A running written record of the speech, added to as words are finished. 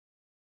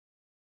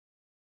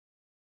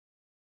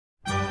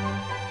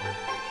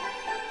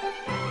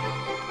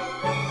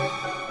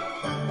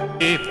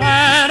He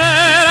planted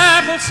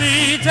apple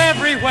seeds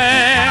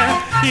everywhere.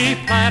 He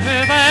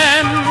planted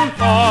them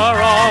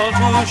for all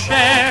to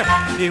share.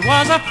 He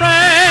was a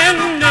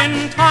friend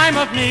in time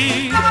of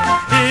need.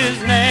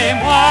 His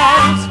name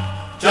was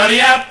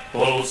Johnny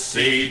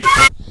Appleseed.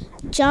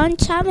 John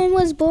Chapman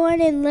was born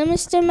in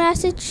Leominster,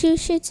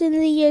 Massachusetts in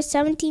the year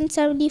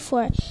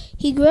 1774.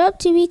 He grew up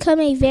to become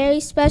a very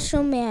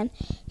special man.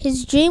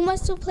 His dream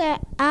was to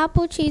plant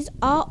apple trees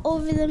all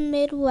over the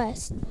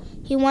Midwest.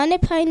 He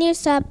wanted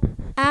pioneers to have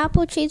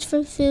apple trees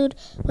for food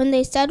when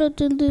they settled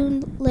the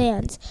new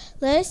lands.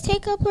 Let us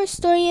take up our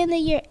story in the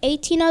year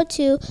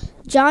 1802.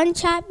 John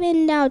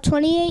Chapman, now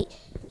 28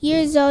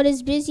 years old,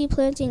 is busy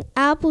planting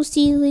apple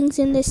seedlings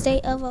in the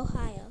state of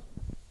Ohio.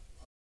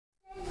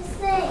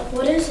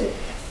 What is it?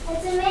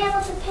 It's a man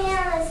with a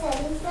pan on his head.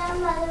 He's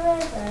down by the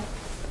river.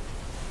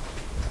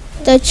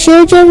 The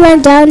children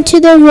went down to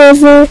the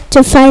river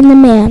to find the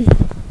man.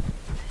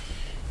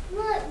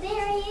 Look,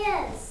 there he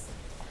is.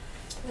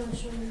 My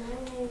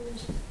name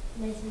is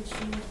Nathan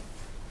Smith.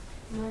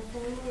 My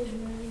family is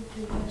moving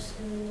to West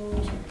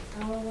Illinois.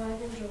 Our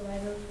wagons are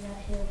right over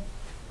that hill.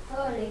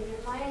 Hello, Nathan.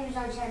 My name is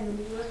John Chapman.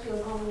 Most people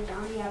call me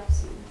Johnny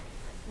Appleseed.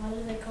 Why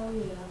do they call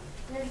you that?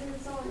 There's been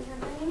someone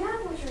planting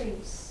apple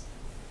trees.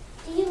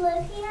 Do you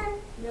live here?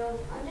 No,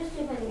 I'm just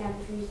planting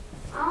apple trees.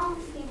 I don't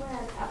want people to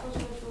have apple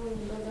trees for when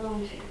they build their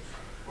homes.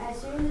 As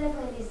soon as I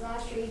plant these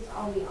last trees,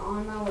 I'll be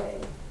on my way.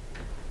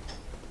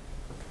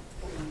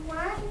 Why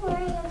are you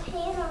wearing a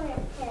pan on your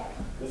head?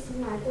 This is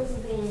my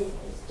cooking pan.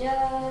 It's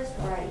just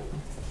right.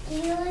 Do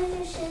you lose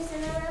your shoes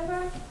in the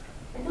river?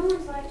 I don't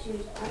want like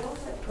shoes. I don't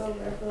like to go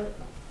barefoot.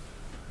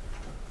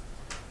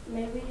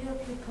 Maybe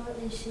help you plant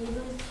these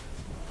seedlings?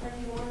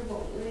 That'd be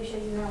wonderful. Let me show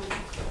you how.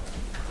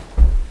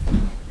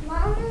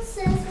 Mama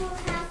says we'll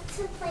have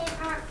to plant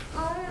our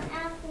own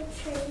apple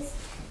trees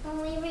when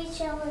we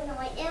reach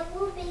Illinois. It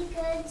will be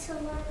good to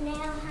learn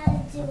now how to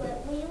do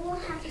it. We will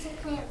have to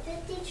plant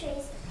 50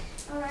 trees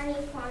on our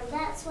new farm.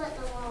 That's what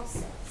the law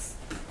says.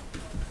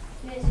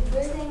 And it's a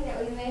good thing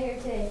that we made here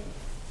today.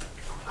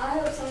 I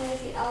hope someday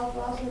see apple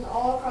blossoms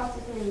all across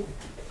this land.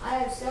 I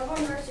have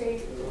several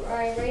nurseries where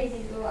I raise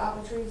these little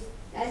apple trees.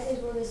 That is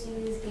where the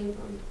seedlings came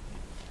from.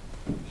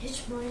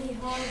 It's mighty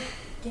hard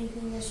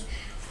digging this.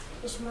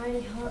 It's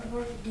mighty hard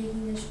work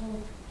digging this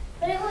hole.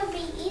 But it would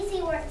be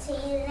easy work to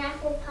eat an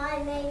apple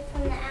pie made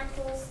from the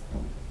apples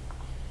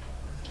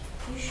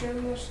You sure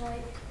must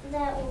like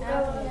that will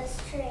grow on this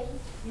tree.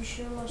 You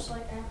sure must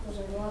like apples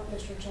a lot,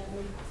 Mr.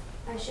 Chapman.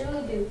 I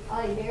surely do.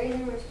 I like berries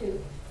and roots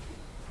too.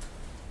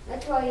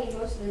 That's what I eat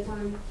most of the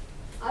time.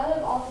 I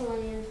live off the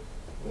land,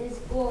 and it's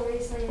full of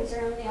wasteland and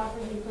certainly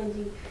offers me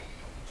plenty.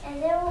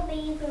 And there will be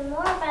even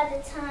more by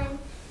the time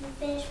you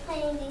finish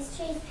planting these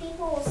trees.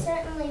 People will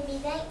certainly be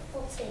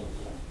thankful to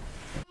you.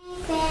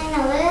 Nathan,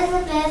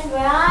 Elizabeth,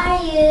 where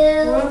are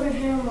you? We're over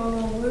here,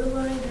 Mama. We're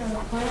learning how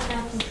to plant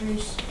apple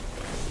trees.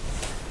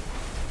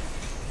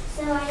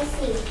 So I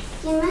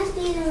see. You must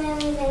be the man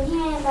we've been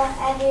hearing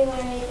about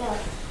everywhere we go.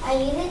 Are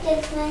you the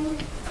gentleman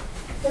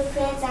who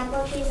plants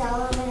apple trees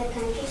all over the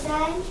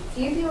countryside?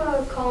 Few people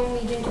would call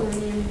me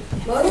gentleman.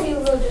 Most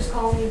people would just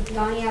call me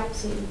Johnny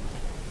Appleseed.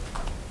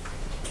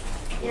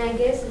 And I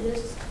guess I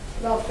just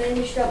about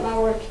finished up my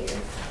work here.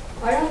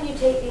 Why don't you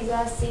take these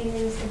last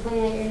seasons to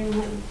plant at your new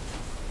home?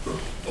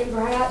 And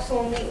perhaps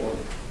we'll meet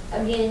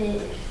one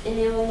again in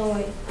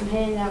Illinois. I'm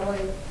heading that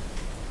way.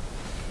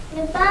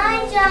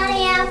 Goodbye,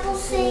 Johnny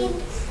Appleseed.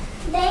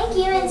 Thank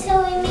you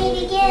until we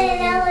meet again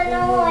in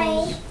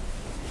Illinois.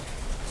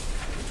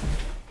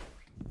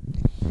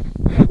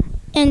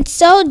 And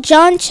so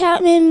John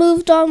Chapman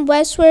moved on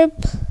westward,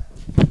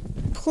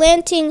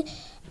 planting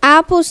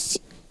apple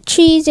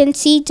trees and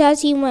seeds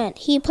as he went.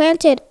 He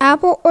planted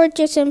apple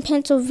orchards in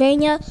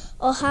Pennsylvania,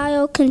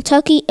 Ohio,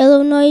 Kentucky,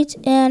 Illinois,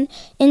 and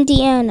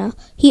Indiana.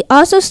 He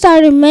also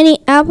started many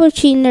apple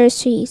tree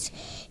nurseries.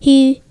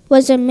 He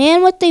was a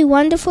man with a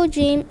wonderful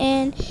dream,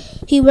 and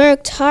he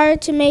worked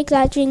hard to make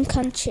that dream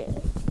come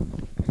true.